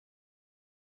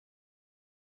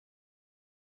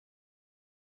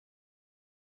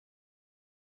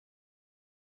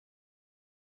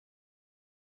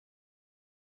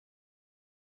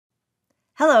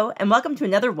Hello, and welcome to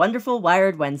another wonderful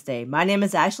Wired Wednesday. My name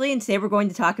is Ashley, and today we're going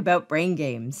to talk about brain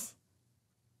games.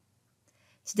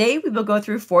 Today, we will go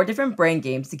through 4 different brain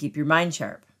games to keep your mind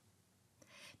sharp.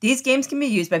 These games can be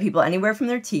used by people anywhere from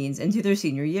their teens into their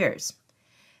senior years.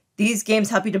 These games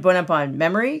help you to bone up on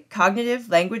memory, cognitive,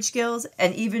 language skills,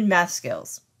 and even math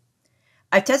skills.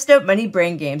 I've tested out many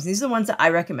brain games, and these are the ones that I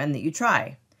recommend that you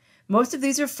try. Most of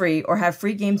these are free or have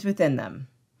free games within them.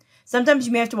 Sometimes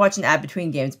you may have to watch an ad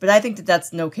between games, but I think that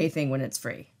that's an okay thing when it's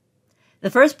free. The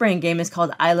first brain game is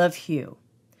called I Love Hue.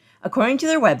 According to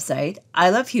their website, I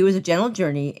Love Hue is a gentle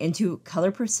journey into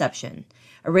color perception.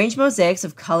 Arrange mosaics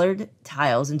of colored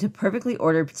tiles into perfectly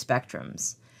ordered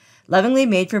spectrums. Lovingly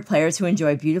made for players who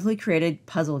enjoy beautifully created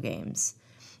puzzle games,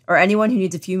 or anyone who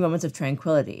needs a few moments of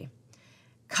tranquility.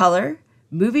 Color,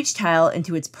 move each tile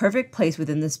into its perfect place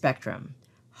within the spectrum.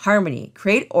 Harmony,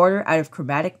 create order out of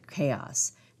chromatic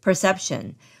chaos.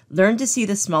 Perception, learn to see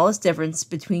the smallest difference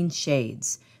between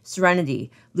shades.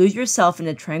 Serenity, lose yourself in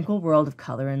a tranquil world of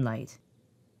color and light.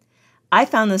 I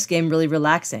found this game really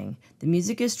relaxing. The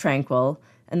music is tranquil,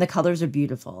 and the colors are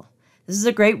beautiful. This is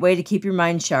a great way to keep your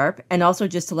mind sharp, and also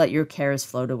just to let your cares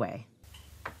float away.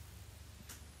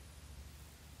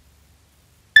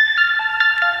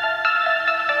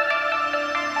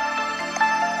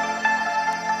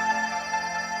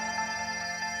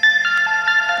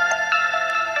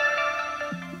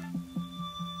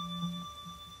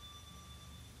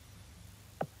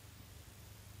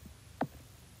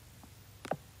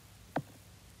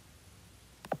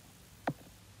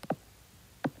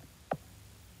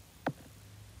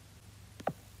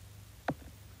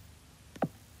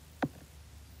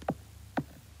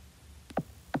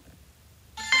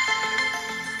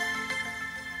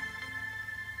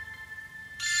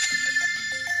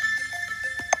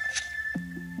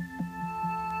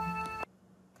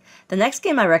 The next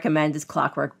game I recommend is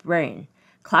Clockwork Brain.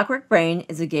 Clockwork Brain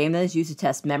is a game that is used to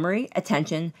test memory,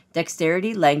 attention,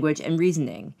 dexterity, language, and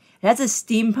reasoning. It has a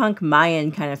steampunk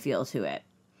Mayan kind of feel to it.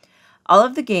 All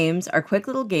of the games are quick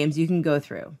little games you can go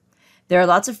through. There are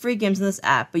lots of free games in this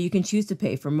app, but you can choose to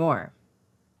pay for more.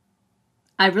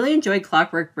 I really enjoyed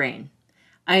Clockwork Brain.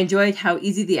 I enjoyed how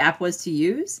easy the app was to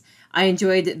use. I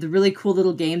enjoyed the really cool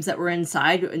little games that were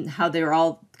inside and how they were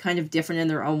all kind of different in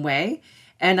their own way.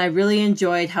 And I really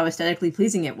enjoyed how aesthetically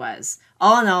pleasing it was.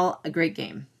 All in all, a great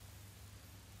game.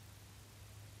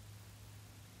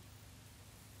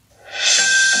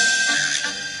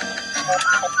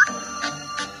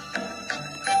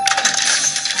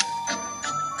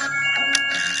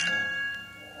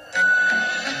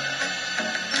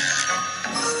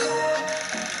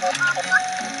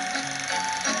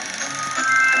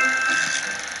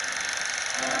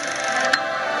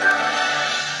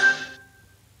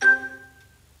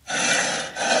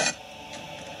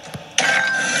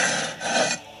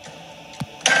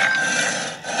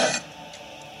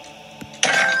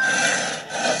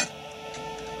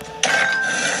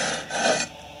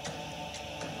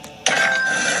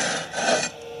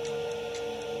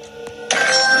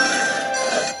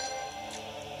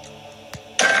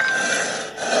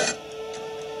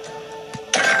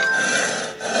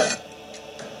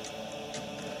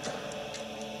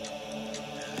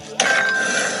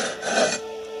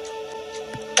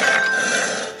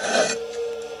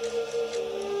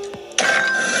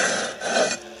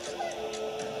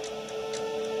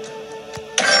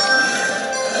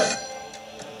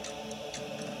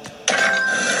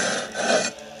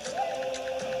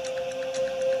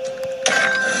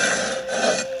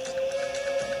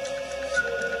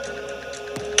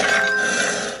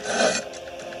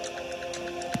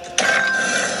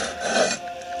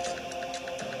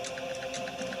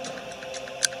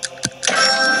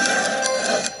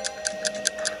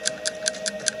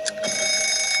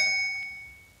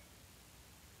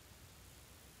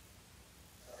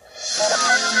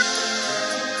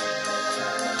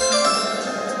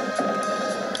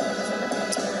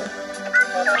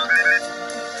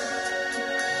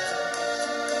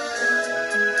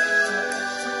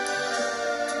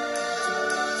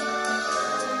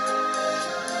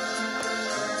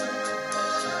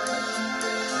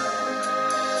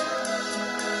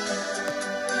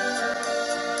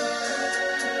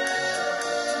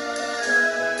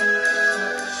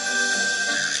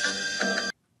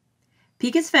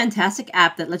 Peak is a fantastic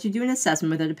app that lets you do an assessment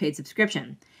without a paid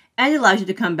subscription, and it allows you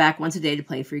to come back once a day to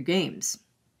play free games.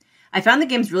 I found the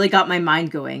games really got my mind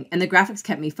going, and the graphics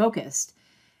kept me focused.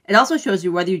 It also shows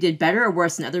you whether you did better or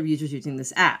worse than other users using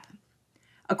this app.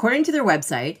 According to their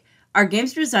website, our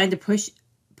games are designed to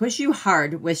push you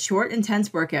hard with short, intense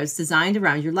workouts designed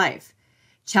around your life.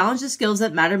 Challenge the skills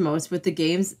that matter most with the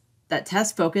games that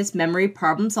test focus, memory,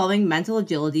 problem solving, mental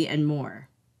agility, and more.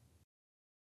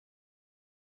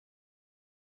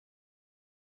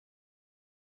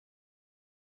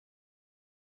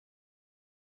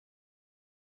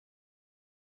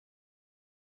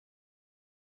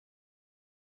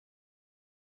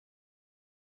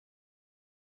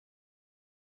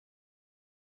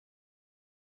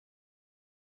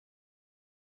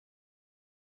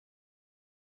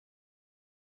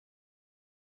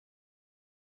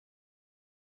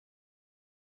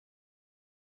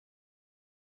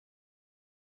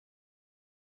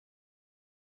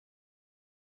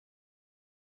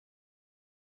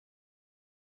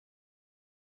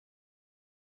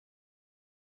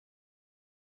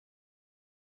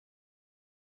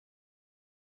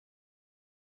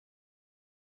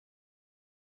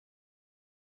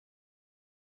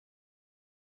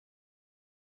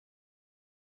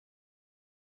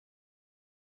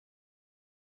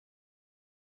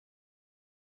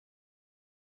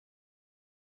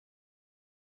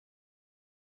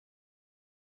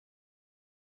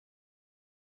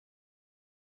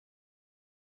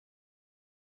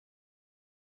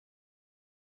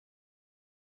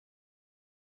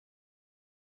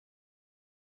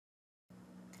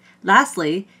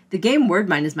 Lastly, the game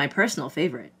WordMind is my personal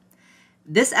favorite.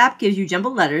 This app gives you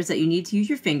jumbled letters that you need to use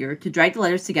your finger to drag the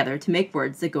letters together to make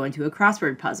words that go into a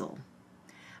crossword puzzle.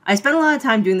 I spent a lot of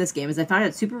time doing this game as I found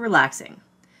it super relaxing.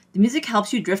 The music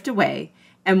helps you drift away,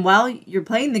 and while you're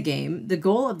playing the game, the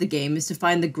goal of the game is to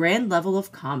find the grand level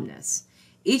of calmness.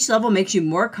 Each level makes you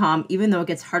more calm even though it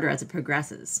gets harder as it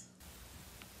progresses.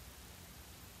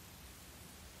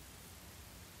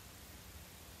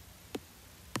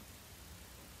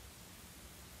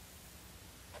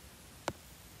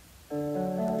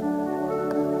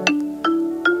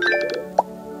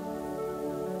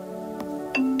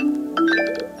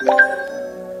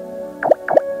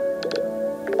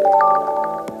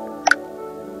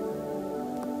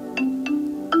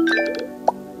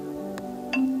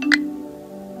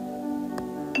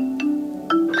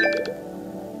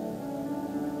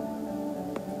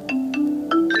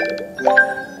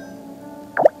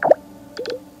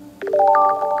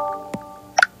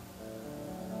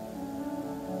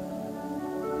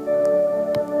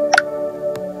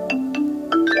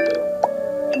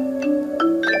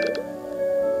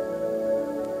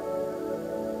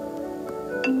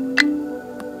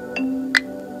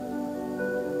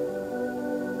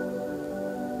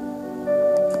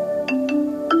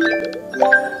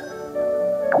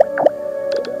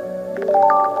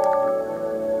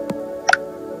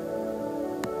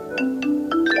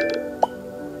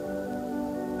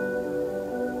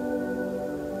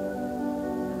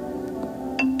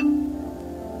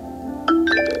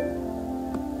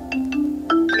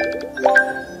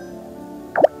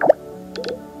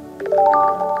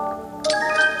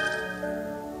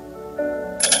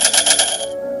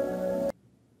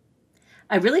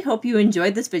 I really hope you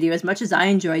enjoyed this video as much as I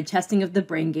enjoyed testing of the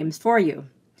brain games for you.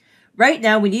 Right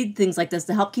now, we need things like this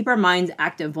to help keep our minds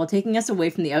active while taking us away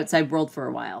from the outside world for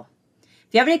a while.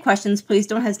 If you have any questions, please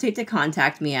don't hesitate to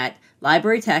contact me at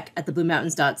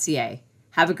librarytech@thebluemountains.ca.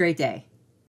 Have a great day.